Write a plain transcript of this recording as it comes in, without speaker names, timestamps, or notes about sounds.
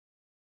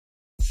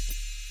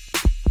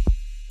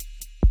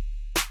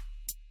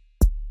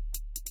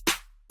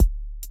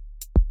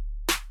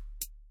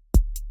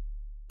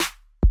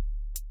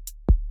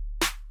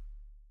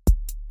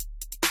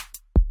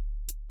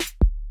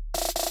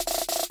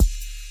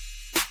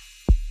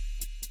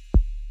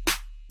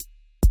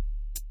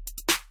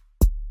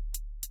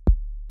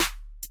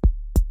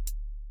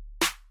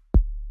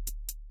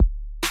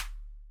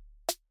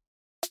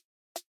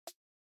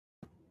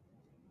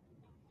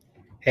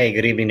Hey,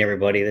 good evening,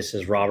 everybody. This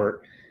is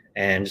Robert,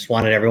 and just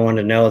wanted everyone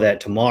to know that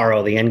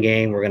tomorrow, the end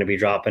game, we're going to be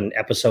dropping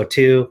episode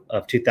 2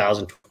 of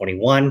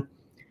 2021.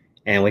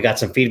 And we got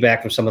some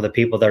feedback from some of the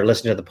people that are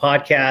listening to the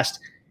podcast.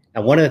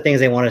 And one of the things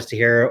they wanted us to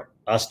hear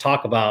us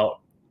talk about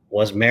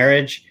was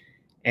marriage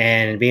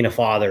and being a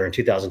father in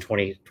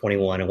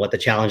 2021 and what the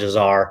challenges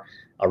are,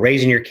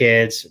 raising your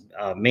kids,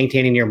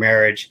 maintaining your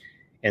marriage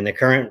in the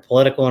current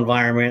political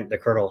environment, the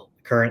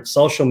current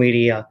social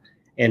media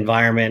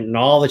environment, and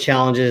all the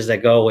challenges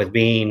that go with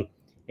being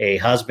a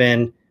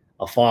husband,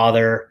 a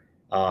father,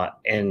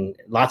 and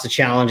lots of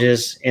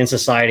challenges in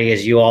society.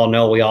 As you all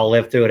know, we all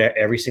live through it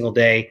every single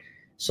day.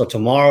 So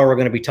tomorrow we're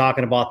going to be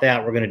talking about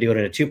that. We're going to do it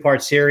in a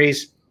 2-part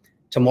series.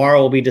 Tomorrow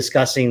we'll be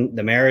discussing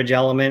the marriage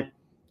element.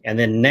 And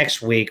then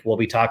next week we'll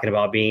be talking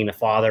about being a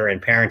father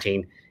and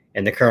parenting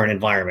in the current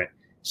environment.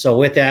 So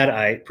with that,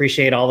 I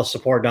appreciate all the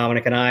support,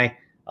 Dominic and I,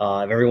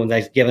 of everyone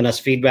that's given us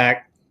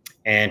feedback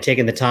and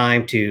taking the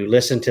time to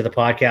listen to the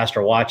podcast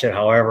or watch it,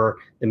 however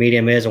the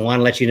medium is. And want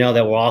to let you know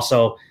that we're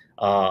also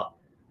are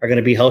going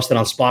to be hosted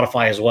on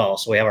Spotify as well.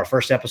 So we have our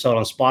first episode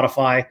on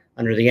Spotify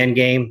under the End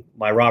Game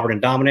by Robert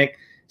and Dominic.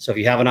 So if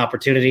you have an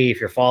opportunity, if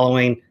you're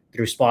following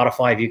through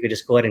Spotify, if you could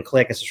just go ahead and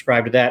click and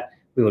subscribe to that,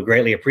 we would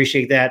greatly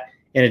appreciate that.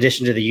 In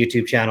addition to the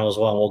YouTube channel as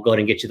well, and we'll go ahead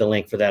and get you the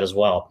link for that as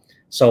well.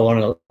 So I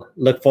want to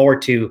look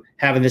forward to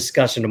having this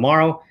discussion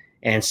tomorrow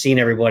and seeing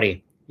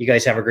everybody. You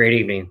guys have a great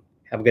evening.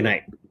 Have a good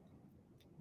night.